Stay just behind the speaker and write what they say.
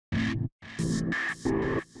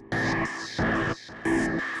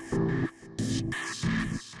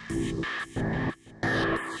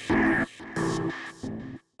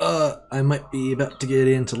I might be about to get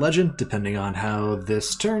into Legend, depending on how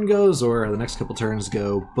this turn goes or how the next couple turns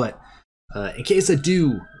go, but in case I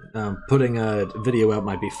do, putting a video out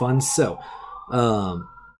might be fun. So,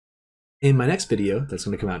 in my next video, that's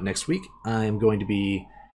going to come out next week, I'm going to be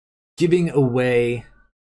giving away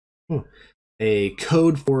a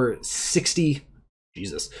code for 60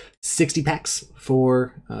 packs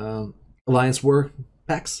for Alliance War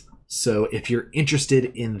packs. So if you're interested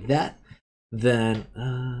in that, then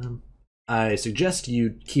I suggest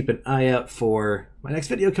you keep an eye out for my next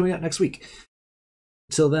video coming out next week.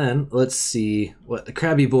 Until then, let's see what the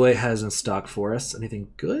Krabby Boy has in stock for us. Anything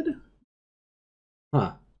good?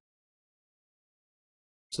 Huh.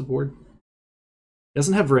 What's the board? He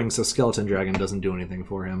doesn't have rings, so Skeleton Dragon doesn't do anything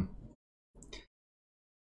for him.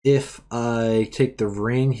 If I take the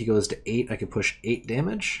ring, he goes to 8. I could push 8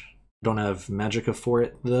 damage. Don't have Magicka for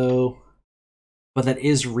it, though. But that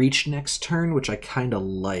is reach next turn, which I kind of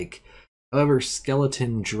like. However,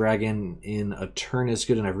 Skeleton Dragon in a turn is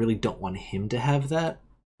good, and I really don't want him to have that.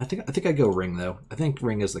 I think I go ring, though. I think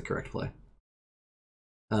ring is the correct play.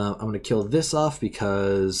 I'm going to kill this off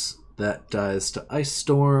because that dies to Ice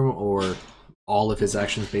Storm, or all of his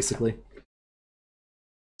actions, basically.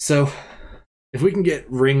 So, if we can get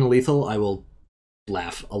ring lethal, I will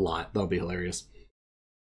laugh a lot. That'll be hilarious.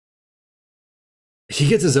 He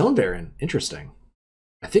gets his own Baron. Interesting.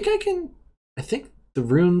 I think the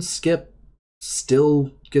rune skip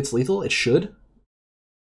still gets lethal. It should.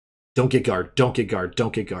 Don't get guard. Don't get guard.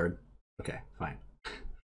 Don't get guard. Okay, fine.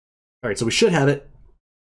 Alright, so we should have it.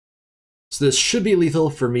 So this should be lethal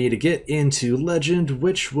for me to get into Legend,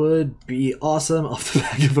 which would be awesome off the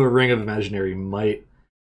back of a Ring of Imaginary Might.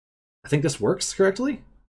 I think this works correctly.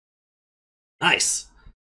 Nice.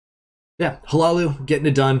 Yeah, Hlaalu, getting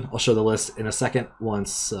it done. I'll show the list in a second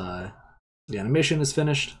once the animation is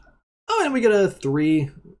finished. Oh, and we get 3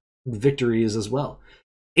 victories as well.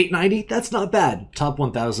 890, that's not bad. Top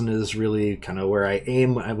 1000 is really kind of where I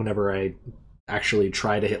aim whenever I actually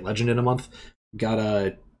try to hit Legend in a month.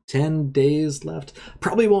 Got 10 days left.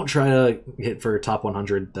 Probably won't try to hit for top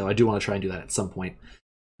 100, though I do want to try and do that at some point.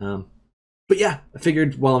 But yeah, I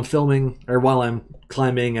figured while I'm filming, or while I'm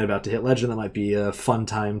climbing and about to hit Legend, that might be a fun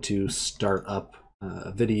time to start up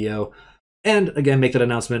a video. And again, make that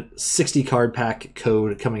announcement, 60 card pack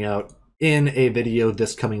code coming out in a video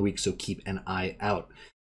this coming week, so keep an eye out.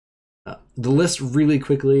 The list really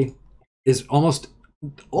quickly is almost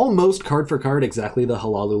card for card exactly the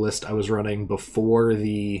Hlaalu list I was running before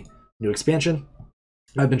the new expansion.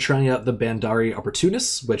 I've been trying out the Bandari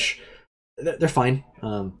Opportunists, which they're fine.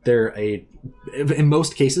 In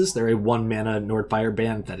most cases, they're a 1-mana Nordfire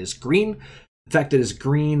band that is green. The fact that it's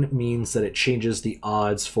green means that it changes the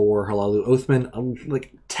odds for Hlaalu Oathman,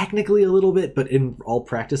 like technically a little bit, but in all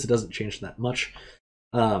practice, it doesn't change that much.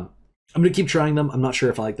 I'm going to keep trying them. I'm not sure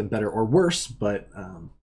if I like them better or worse, but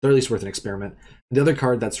they're at least worth an experiment. The other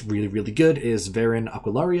card that's really, really good is Varen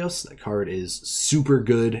Aquilarios. That card is super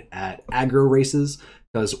good at aggro races,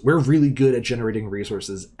 because we're really good at generating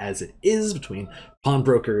resources as it is between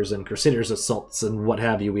pawnbrokers and Crusaders Assaults and what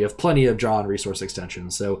have you. We have plenty of draw and resource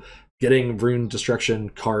extensions, so getting rune destruction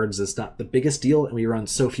cards is not the biggest deal, and we run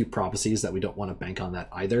so few prophecies that we don't want to bank on that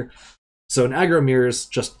either. So in aggro mirrors,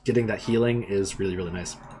 just getting that healing is really, really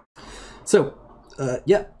nice. So,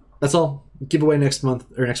 yeah, that's all. Giveaway next month,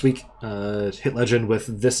 or next week. Hit Legend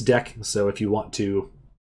with this deck, so if you want to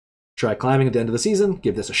try climbing at the end of the season,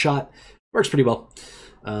 give this a shot. Works pretty well.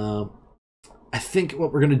 I think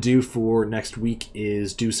what we're going to do for next week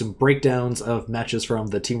is do some breakdowns of matches from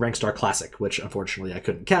the Team Rank Star Classic, which unfortunately I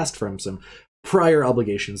couldn't cast from some prior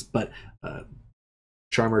obligations, but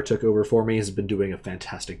Charmer took over for me, has been doing a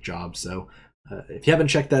fantastic job, so if you haven't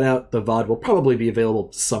checked that out, the VOD will probably be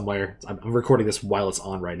available somewhere. I'm recording this while it's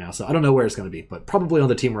on right now, so I don't know where it's going to be, but probably on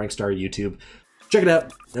the Team Rank Star YouTube. Check it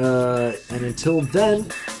out, and until then,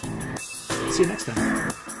 see you next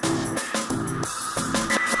time.